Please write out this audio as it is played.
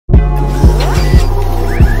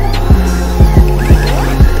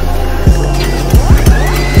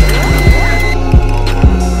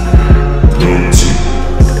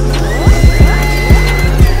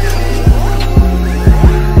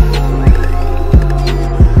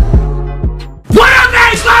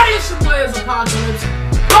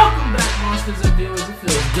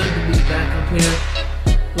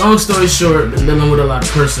long story short, been dealing with a lot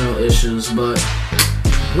of personal issues, but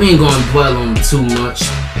we ain't gonna dwell on them too much.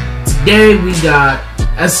 Today we got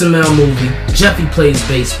SML movie, Jeffy Plays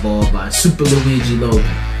Baseball by Super Luigi Logan.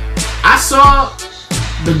 I saw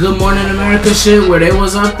the Good Morning America shit where they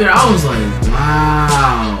was up there. I was like,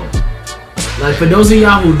 wow. Like, for those of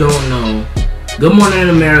y'all who don't know, Good Morning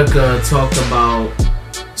America talked about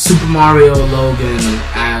Super Mario Logan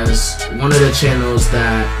as one of the channels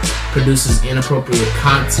that produces inappropriate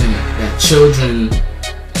content that children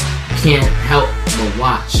can't help but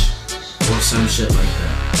watch or some shit like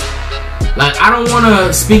that. Like, I don't want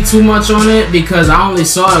to speak too much on it because I only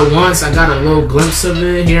saw it once. I got a little glimpse of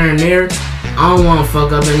it here and there. I don't want to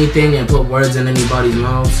fuck up anything and put words in anybody's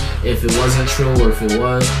mouths if it wasn't true or if it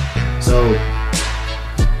was. So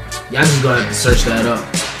y'all just gonna have to search that up.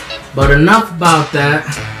 But enough about that.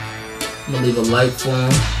 I'm gonna leave a like for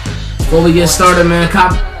him. Before we get started, man,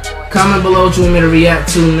 comment below what you want me to react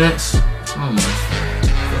to next. Oh my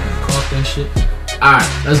fucking cough and shit. Alright,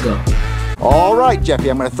 let's go. Alright, Jeffy,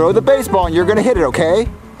 I'm gonna throw the baseball and you're gonna hit it, okay?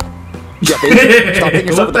 Jeffy, stop hitting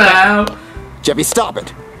yourself with the bat. Jeffy, stop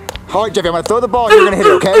it. Alright, Jeffy, I'm gonna throw the ball and you're gonna hit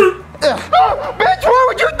it, okay? Oh, bitch, why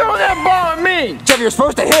would you throw that ball at me? Jeffy, you're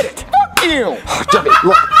supposed to hit it. Fuck you. Jeffy,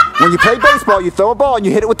 look, when you play baseball, you throw a ball and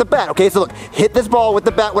you hit it with the bat, okay? So look, hit this ball with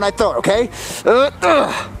the bat when I throw it, okay?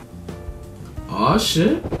 Oh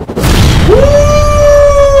shit.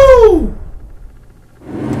 Woo!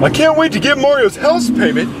 I can't wait to get Mario's house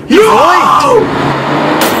payment. He's late.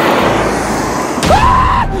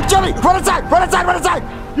 Jeffy, run inside, run inside, run inside!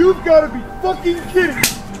 You've got to be fucking kidding me.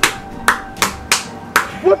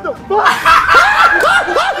 What the fuck?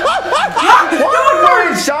 Why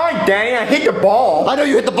inside, Danny? I hit the ball. I know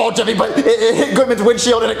you hit the ball, Jeffy, but it hit Goodman's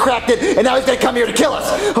windshield and it cracked it, and now he's gonna come here to kill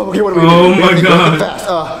us. Okay, what do we do? Oh my god. Fast.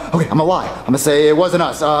 Okay, I'm gonna lie. I'm gonna say it wasn't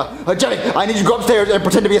us. Jeffy, I need you to go upstairs and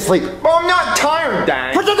pretend to be asleep. Well, I'm not tired,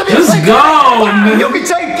 Danny. Pretend to be Let's asleep. go, man. You can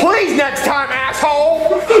say please next time,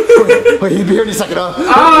 asshole. Wait, he'll be here in a second.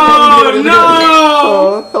 Oh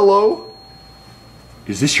no! Hello?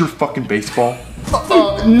 Is this your fucking baseball?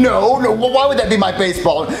 No. Why would that be my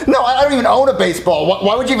baseball? No, I don't even own a baseball.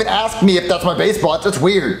 Why would you even ask me if that's my baseball? That's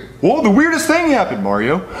weird. Well, the weirdest thing happened,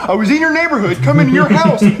 Mario. I was in your neighborhood, coming to your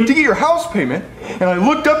house to get your house payment, and I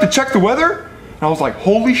looked up to check the weather, and I was like,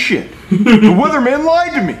 holy shit. The weatherman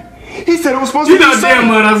lied to me. He said it was supposed to be sunny. You know damn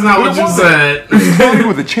well that's not what you said. It was cloudy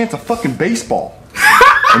with a chance of fucking baseball.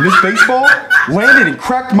 And this baseball landed and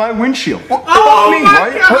cracked my windshield. Oh me, my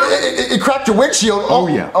right? God. It cracked your windshield? Oh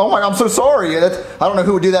yeah. Oh my, I'm so sorry. I don't know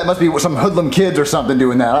who would do that. It must be some hoodlum kids or something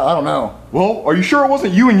doing that. I don't know. Well, are you sure it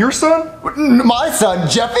wasn't you and your son? My son,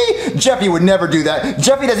 Jeffy? Jeffy would never do that.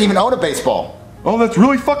 Jeffy doesn't even own a baseball. Oh, that's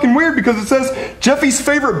really fucking weird because it says Jeffy's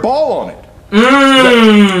favorite ball on it.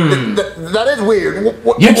 That is weird.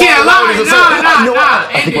 You can't lie. No.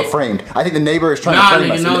 I think we're framed. I think the neighbor is trying to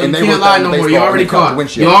frame us. No, and you they can't lie no more. You already caught.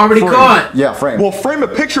 You already caught. Yeah, framed. Well, frame a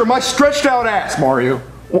picture of my stretched out ass, Mario.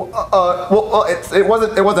 It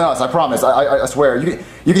wasn't us. I promise. I swear. You can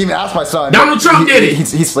even ask my son. Donald Trump did it.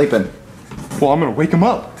 He's sleeping. Well, I'm gonna wake him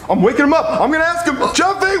up. I'm waking him up. I'm gonna ask him,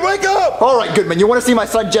 Jeffy, wake up! All right, Goodman. You want to see my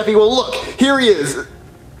son Jeffy? Well, look. Here he is,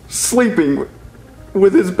 sleeping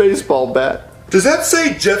with his baseball bat. Does that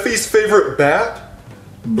say Jeffy's favorite bat?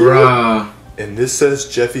 Bruh. And this says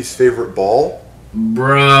Jeffy's favorite ball?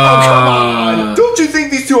 Bruh. Oh, come on. Don't you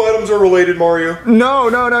think these two items are related, Mario? No.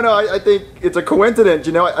 I think it's a coincidence.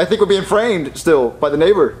 You know, I think we're being framed still by the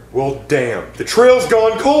neighbor. Well, damn. The trail's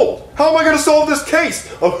gone cold. How am I gonna solve this case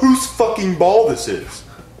of whose fucking ball this is?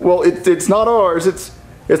 Well, it's not ours. It's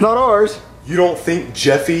not ours. You don't think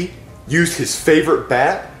Jeffy used his favorite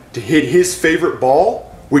bat to hit his favorite ball?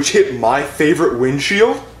 Which hit my favorite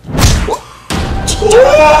windshield? What would you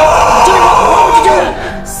do?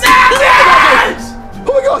 Savage!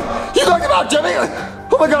 Oh my god! You knocked him out, Jimmy!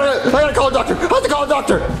 Oh my god, I gotta call a doctor! I have to call a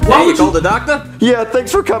doctor! Hey, you called the doctor? Yeah, thanks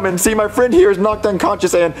for coming. See, my friend here is knocked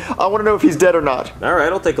unconscious and I want to know if he's dead or not.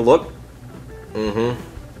 Alright, I'll take a look.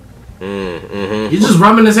 He's just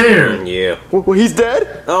rubbing his hair. Yeah. Well, he's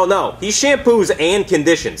dead? Oh no, he shampoos and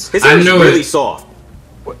conditions. His I hair is knew really it. soft.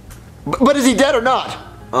 But is he dead or not?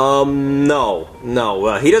 No.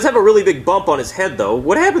 He does have a really big bump on his head, though.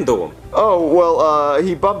 What happened to him? Oh, well,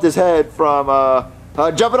 he bumped his head from,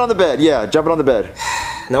 jumping on the bed. Yeah, jumping on the bed.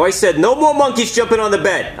 Now, I said no more monkeys jumping on the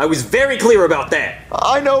bed. I was very clear about that.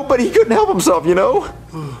 I know, but he couldn't help himself, you know?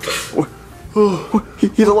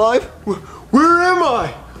 He's alive? Where am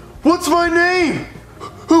I? What's my name?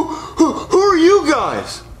 Who are you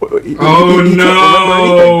guys? Oh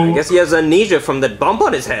no! I guess he has amnesia from that bump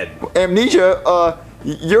on his head. Amnesia?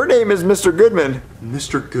 Your name is Mr. Goodman.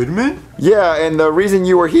 Mr. Goodman? Yeah, and the reason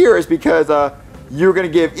you were here is because you're gonna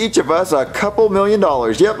give each of us a couple $1 million.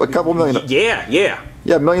 Yep, a couple million. Yeah.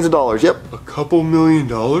 Yeah, millions of dollars. Yep. A couple $1 million?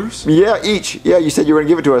 Yeah, each. Yeah, you said you were gonna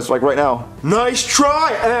give it to us like right now. Nice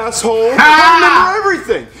try, asshole! I remember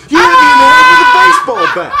everything! You hit me in the head with a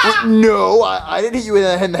baseball bat! No, I didn't hit you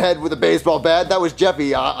in the head with a baseball bat. That was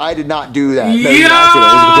Jeffy. I did not do that. Yo! That was an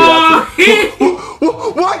accident. It was a complete accident.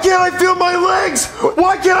 Why can't I feel my legs?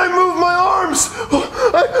 Why can't I move my arms?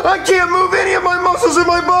 I can't move any of my muscles in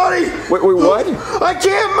my body! Wait, what? I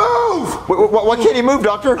can't move! Why can't he move,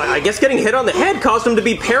 Doctor? I guess getting hit on the head caused him to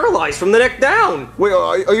be paralyzed from the neck down. Wait,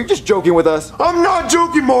 are you just joking with us? I'm not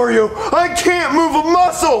joking, Mario! I can't move a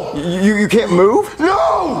muscle! You can't move?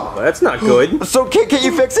 No! Well, that's not good. So can't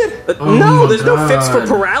you fix it? No, there's no fix for God.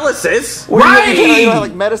 paralysis. What, Right! You don't have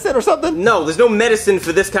like medicine or something? No, there's no medicine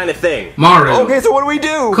for this kind of thing. Mario. Okay, so what do we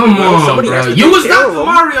do? Come on, somebody bro. has to You take was care not of him.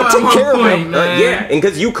 Mario at Take one care of point, him. man. Yeah, and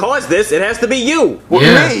because you caused this, it has to be you. What,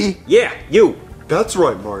 Yeah. me? Yeah, you. That's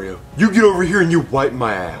right, Mario. You get over here and you wipe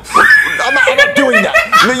my ass. I'm not doing that.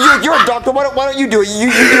 No, you're a doctor. Why don't you do it?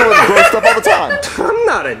 You deal with gross stuff all the time. I'm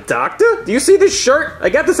not a doctor. Do you see this shirt? I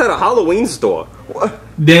got this at a Halloween store. Mario,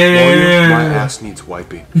 Damn. my ass needs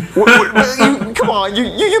wiping. Come on,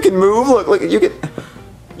 you can move. Look, you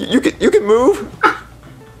can move.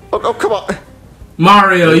 Oh, come on.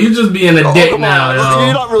 Mario, you just being a dick Come now, on. yo.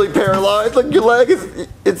 You're not really paralyzed. Like your leg is,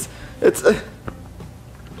 it's.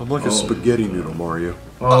 I'm like a spaghetti noodle, Mario.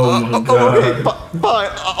 Oh my Okay, god. fine.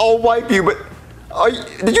 I'll wipe you. But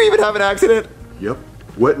did you even have an accident? Yep,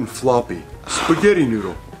 wet and floppy. Spaghetti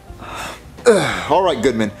noodle. All right,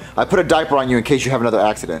 Goodman. I put a diaper on you in case you have another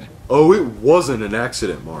accident. Oh, it wasn't an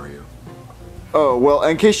accident, Mario. Oh well,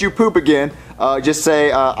 in case you poop again, just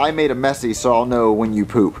say I made a messy, so I'll know when you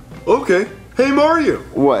poop. Okay. Hey, Mario.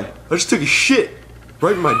 What? I just took a shit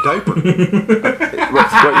right in my diaper. Right in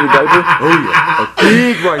your diaper? Oh yeah, a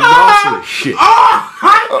big rhinoceros shit.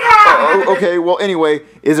 Oh, okay. Well, anyway,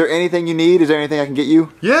 is there anything you need? Is there anything I can get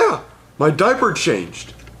you? Yeah, my diaper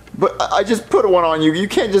changed. But I just put one on you. You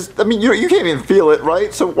can't just. I mean, you can't even feel it,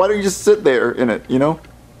 right? So why don't you just sit there in it? You know?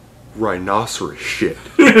 Rhinoceros shit.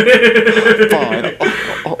 Fine.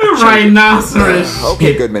 Rhinoceros.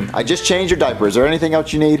 Okay, Goodman. I just changed your diaper. Is there anything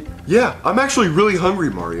else you need? Yeah, I'm actually really hungry,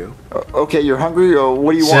 Mario. Okay, you're hungry.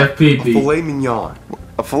 What do you Chef want? Pee A Pee. filet mignon.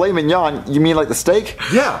 A filet mignon? You mean like the steak?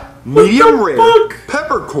 Yeah, medium rare, fuck?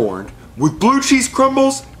 peppercorned, with blue cheese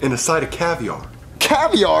crumbles and a side of caviar.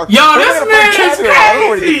 Caviar? Yo, Where this am I gonna man find is caviar? I don't know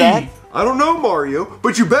where to crazy. get that. I don't know, Mario,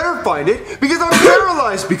 but you better find it because I'm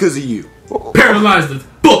paralyzed because of you. Paralyzed as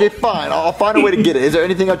Okay, book. fine. I'll find a way to get it. Is there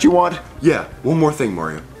anything else you want? Yeah, one more thing,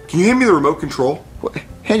 Mario. Can you hand me the remote control?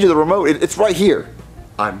 Hand you the remote. It's right here.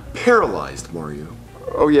 I'm paralyzed, Mario.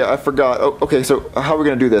 Oh yeah, I forgot. Oh, okay, so how are we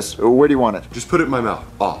gonna do this? Where do you want it? Just put it in my mouth.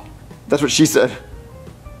 Ah, That's what she said.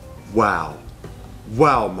 wow.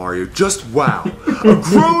 Wow, Mario, just wow. A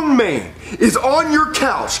grown man is on your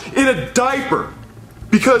couch in a diaper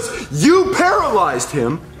because you paralyzed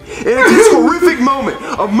him, and at this horrific moment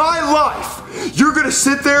of my life, you're gonna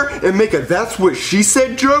sit there and make a "that's what she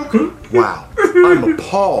said" joke? Wow, I'm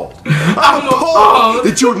appalled. I'm appalled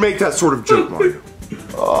that you would make that sort of joke, Mario.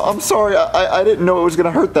 I'm sorry. I didn't know it was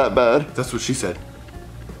gonna hurt that bad. That's what she said.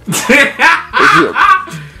 Here.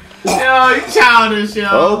 Yo, you childish,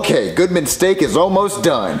 yo. Okay, Goodman's steak is almost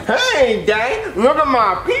done. Hey, Dad, look at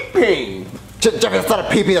my pee-pee. Jeffy, that's not a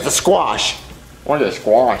pee-pee. That's a squash. What is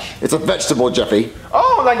squash? It's a vegetable, Jeffy.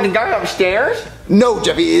 Oh, like the guy upstairs? No,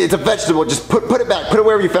 Jeffy, it's a vegetable. Just put it back. Put it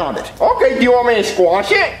wherever you found it. Okay, do you want me to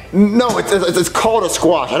squash it? No, it's called a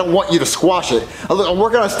squash. I don't want you to squash it. Look, I'm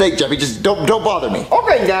working on a steak, Jeffy. Just don't bother me.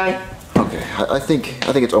 Okay, Dad. Okay, I think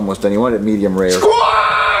it's almost done. You want it medium rare.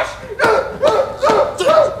 Squash!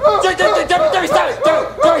 Jeffy, stop it!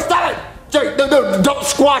 Jeffy, stop it! Jeffy, no, don't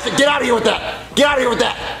squash it. Get out of here with that. Get out of here with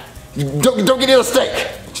that. Don't get near the steak.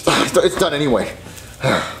 It's done anyway.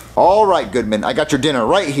 All right, Goodman, I got your dinner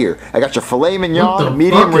right here. I got your filet What the mignon,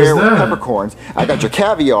 medium fuck is rare with that? peppercorns. I got your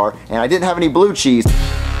caviar, and I didn't have any blue cheese.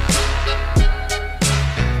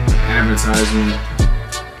 Advertisement.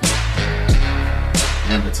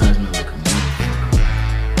 Advertisement like a motherfucker.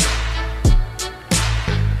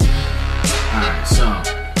 Alright, so.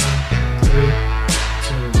 3,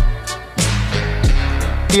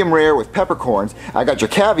 2. Medium rare with peppercorns. I got your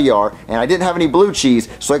caviar, and I didn't have any blue cheese,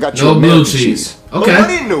 so I got No your blue American cheese. Oh, I Okay.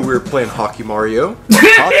 didn't know we were playing hockey, Mario.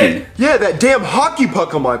 Hockey. Yeah, that damn hockey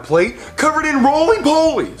puck on my plate covered in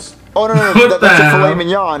roly-polies. Oh no, What that's the your hell? filet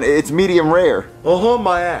mignon. It's medium rare.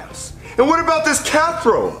 My ass. And what about this cat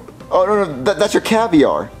throw-up? Oh, no, that's your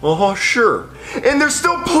caviar. Uh-huh, sure. And there's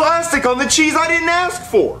still plastic on the cheese I didn't ask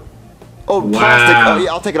for. Oh, plastic. Oh,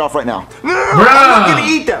 yeah, I'll take it off right now. No, I'm not gonna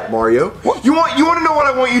eat that, Mario. What? You want to know what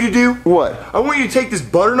I want you to do? What? I want you to take this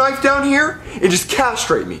butter knife down here and just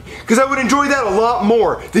castrate me, because I would enjoy that a lot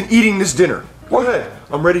more than eating this dinner. Go ahead.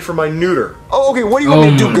 I'm ready for my neuter. Oh, okay. What do you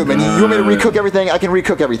want me to do, Goodman? You want me to recook everything? I can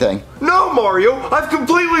recook everything. No, Mario. I've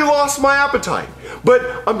completely lost my appetite,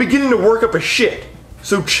 but I'm beginning to work up a shit.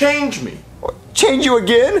 So change me. Change you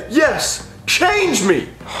again? Yes, change me.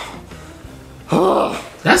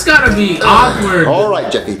 That's gotta be awkward. All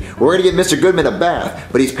right, Jeffy. We're gonna give Mr. Goodman a bath,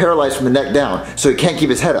 but he's paralyzed from the neck down, so he can't keep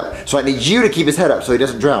his head up. So I need you to keep his head up so he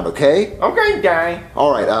doesn't drown, okay? Okay, Daddy.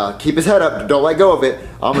 All right, keep his head up. Don't let go of it.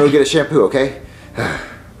 I'm gonna go get a shampoo, okay?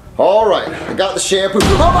 All right, I got the shampoo.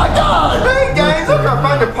 Oh my God! Hey, Daddy, look, I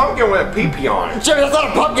found a pumpkin with a pee-pee on it. Jeffy, that's not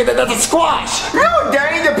a pumpkin. That's a squash. No,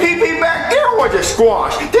 Daddy, the pee-pee back there was a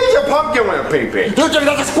squash. This is a pumpkin with a pee-pee. No, Jeffy,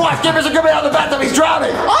 that's a squash. Get Mr. Goodman out of the bathtub. He's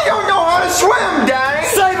drowning. I don't know how to swim, Daddy.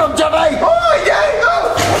 Save him, Jeffy! Oh, Daddy,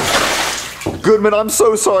 Goodman, I'm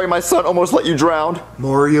so sorry my son almost let you drown.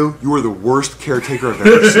 Mario, you are the worst caretaker I've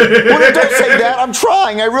ever seen. Well, don't say that. I'm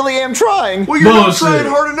trying. I really am trying. Well, you're not Bullshit. trying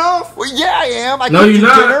hard enough. Well, yeah, I am. I No, cooked you're you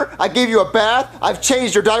not. dinner. I gave you a bath. I've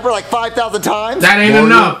changed your diaper like 5,000 times. That ain't Mario,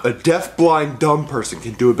 enough. a deaf, blind, dumb person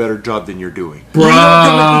can do a better job than you're doing. You know what,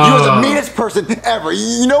 Goodman? You are the Bruh. meanest person ever.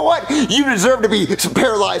 You know what? You deserve to be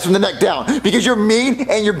paralyzed from the neck down because you're mean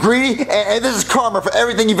and you're greedy, and this is karma for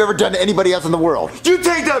everything you've ever done to anybody else in the world. You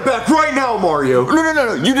take that back right now, Mario.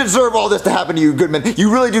 No. You deserve all this to happen to you, Goodman.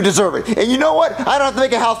 You really do deserve it. And you know what? I don't have to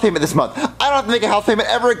make a house payment this month. I don't have to make a house payment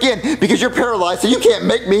ever again because you're paralyzed, so you can't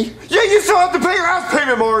make me. Yeah, you still have to pay your house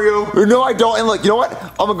payment, Mario. No, I don't. And look, you know what?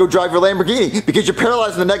 I'm gonna go drive your Lamborghini because you're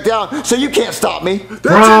paralyzed from the neck down, so you can't stop me. That's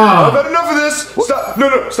it. I've had enough of this. Stop.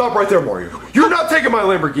 No. Stop right there, Mario. You're not taking my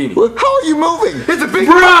Lamborghini. How are you moving? It's a big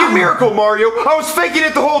Bruh. fucking miracle, Mario. I was faking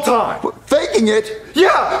it the whole time. Faking it?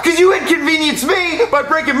 Yeah, because you inconvenienced me by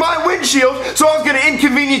breaking my windshield, so I was going to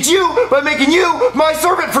inconvenience you by making you my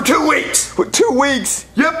servant for 2 weeks. What, 2 weeks?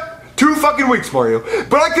 Yep, 2 fucking weeks, Mario.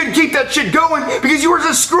 But I couldn't keep that shit going because you were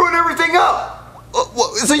just screwing everything up.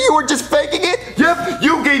 So you were just faking it? Yep,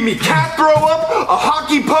 you gave me cat throw up, a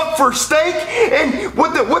hockey puck for steak, and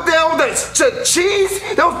what the hell was that? Cheese?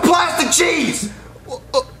 That was plastic cheese.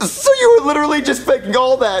 So you were literally just faking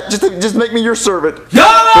all that just to make me your servant? But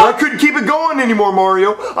I couldn't keep it going anymore,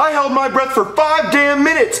 Mario. I held my breath for 5 damn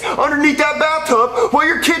minutes underneath that bathtub while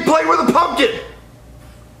your kid played with a pumpkin.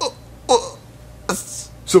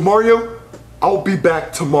 So Mario, I'll be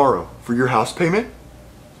back tomorrow for your house payment.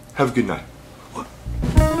 Have a good night.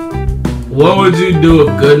 What would you do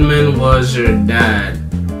if Goodman was your dad?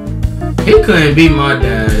 He couldn't be my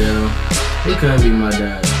dad, yo. He couldn't be my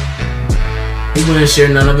dad. He wouldn't share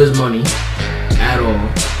none of his money at all.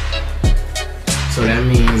 So that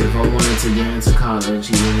means if I wanted to get into college,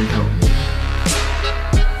 he wouldn't help me.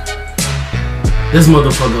 This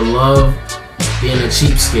motherfucker love being a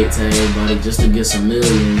cheapskate to everybody just to get some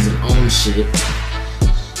millions and own shit.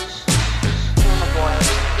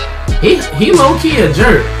 He low-key a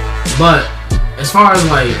jerk. But as far as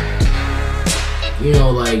like, you know,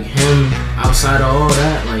 like him outside of all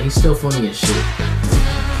that, like he's still funny as shit.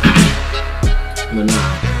 But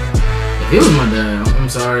nah, if he was my dad, I'm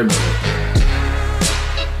sorry, but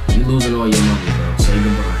you losing all your money, bro. Say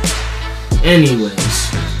goodbye. Anyways,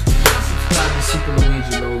 subscribe to Super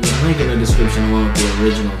Luigi Logan. Link in the description along with the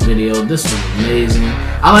original video. This was amazing.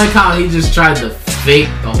 I like how he just tried to fake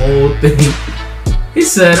the whole thing. He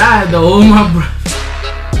said I had to hold my breath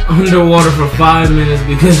underwater for 5 minutes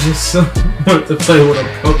because your son wanted to play with a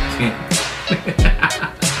pumpkin.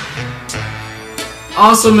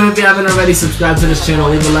 Also, man, if you haven't already, subscribe to this channel.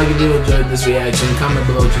 Leave a like if you enjoyed this reaction. Comment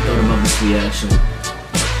below what you thought about this reaction.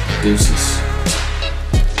 Deuces.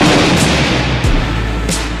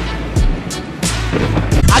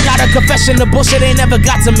 I got a confession, the bullshit ain't never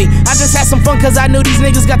got to me. I just had some fun cause I knew these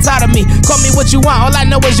niggas got tired of me. Call me what you want, all I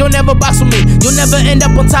know is you'll never box with me. You'll never end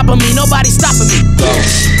up on top of me, nobody stopping me.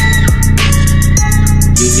 Ghost.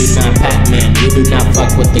 You do not Pac-Man, you do not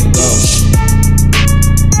fuck with the ghost.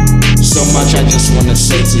 So much I just wanna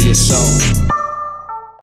say to your soul.